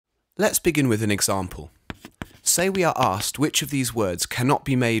Let's begin with an example. Say we are asked which of these words cannot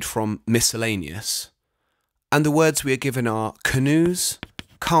be made from miscellaneous, and the words we are given are canoes,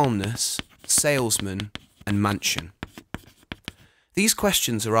 calmness, salesman, and mansion. These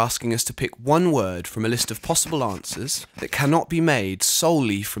questions are asking us to pick one word from a list of possible answers that cannot be made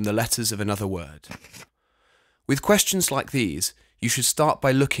solely from the letters of another word. With questions like these, you should start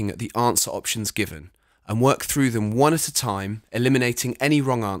by looking at the answer options given and work through them one at a time, eliminating any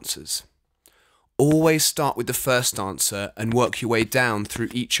wrong answers. Always start with the first answer and work your way down through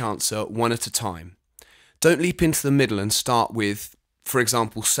each answer one at a time. Don't leap into the middle and start with, for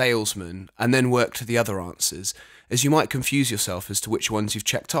example, salesman, and then work to the other answers, as you might confuse yourself as to which ones you've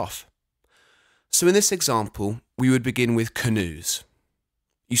checked off. So in this example, we would begin with canoes.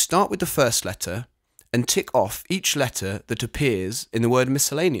 You start with the first letter and tick off each letter that appears in the word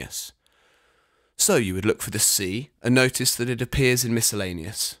miscellaneous. So you would look for the C and notice that it appears in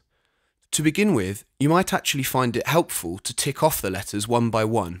miscellaneous. To begin with, you might actually find it helpful to tick off the letters one by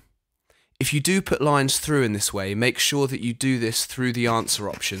one. If you do put lines through in this way, make sure that you do this through the answer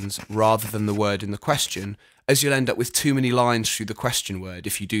options rather than the word in the question, as you'll end up with too many lines through the question word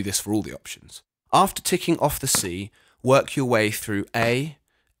if you do this for all the options. After ticking off the C, work your way through A,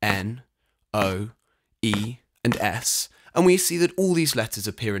 N, O, E, and S, and we see that all these letters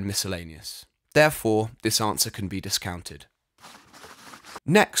appear in miscellaneous. Therefore, this answer can be discounted.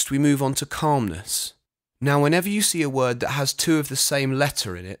 Next, we move on to calmness. Now, whenever you see a word that has two of the same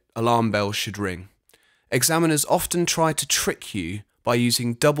letter in it, alarm bells should ring. Examiners often try to trick you by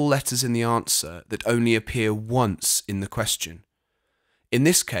using double letters in the answer that only appear once in the question. In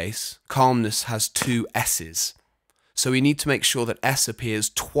this case, calmness has two S's, so we need to make sure that S appears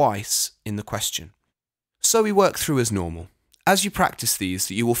twice in the question. So we work through as normal. As you practice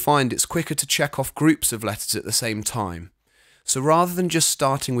these, you will find it's quicker to check off groups of letters at the same time. So rather than just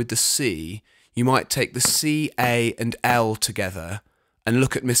starting with the C, you might take the C, A, and L together and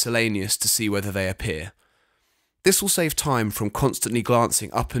look at miscellaneous to see whether they appear. This will save time from constantly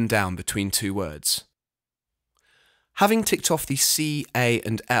glancing up and down between two words. Having ticked off the C, A,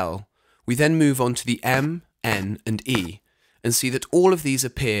 and L, we then move on to the M, N, and E, and see that all of these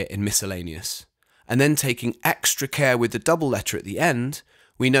appear in miscellaneous. And then taking extra care with the double letter at the end,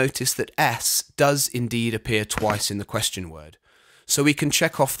 we notice that S does indeed appear twice in the question word. So we can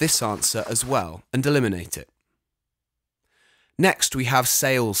check off this answer as well and eliminate it. Next, we have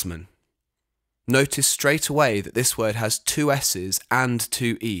salesman. Notice straight away that this word has two S's and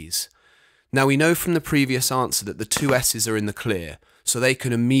two E's. Now we know from the previous answer that the two S's are in the clear, so they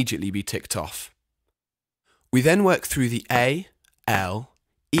can immediately be ticked off. We then work through the A, L,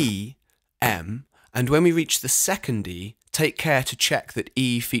 E, M, and when we reach the second E, take care to check that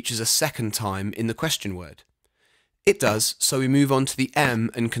E features a second time in the question word. It does, so we move on to the M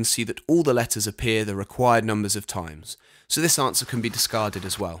and can see that all the letters appear the required numbers of times, so this answer can be discarded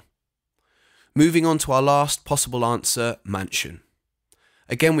as well. Moving on to our last possible answer, mansion.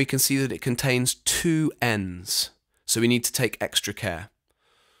 Again, we can see that it contains two N's, so we need to take extra care.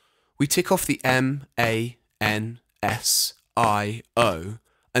 We tick off the M, A, N, S, I, O,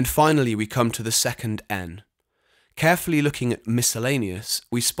 and finally we come to the second N. Carefully looking at miscellaneous,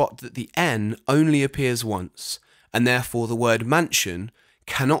 we spot that the N only appears once, and therefore the word mansion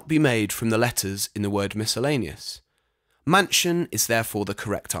cannot be made from the letters in the word miscellaneous. Mansion is therefore the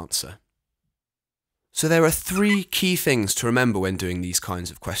correct answer. So there are three key things to remember when doing these kinds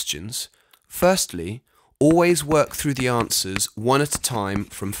of questions. Firstly, always work through the answers one at a time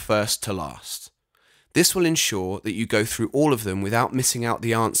from first to last. This will ensure that you go through all of them without missing out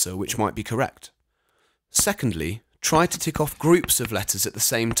the answer which might be correct. Secondly, try to tick off groups of letters at the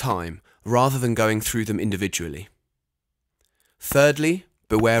same time rather than going through them individually. Thirdly,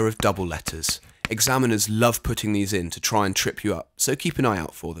 beware of double letters. Examiners love putting these in to try and trip you up, so keep an eye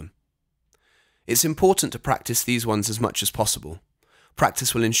out for them. It's important to practice these ones as much as possible.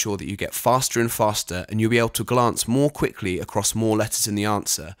 Practice will ensure that you get faster and faster and you'll be able to glance more quickly across more letters in the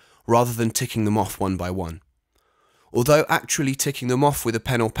answer rather than ticking them off one by one. Although actually ticking them off with a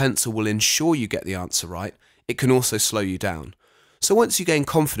pen or pencil will ensure you get the answer right, it can also slow you down. So once you gain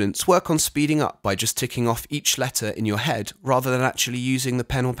confidence, work on speeding up by just ticking off each letter in your head rather than actually using the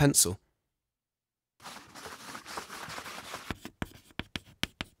pen or pencil.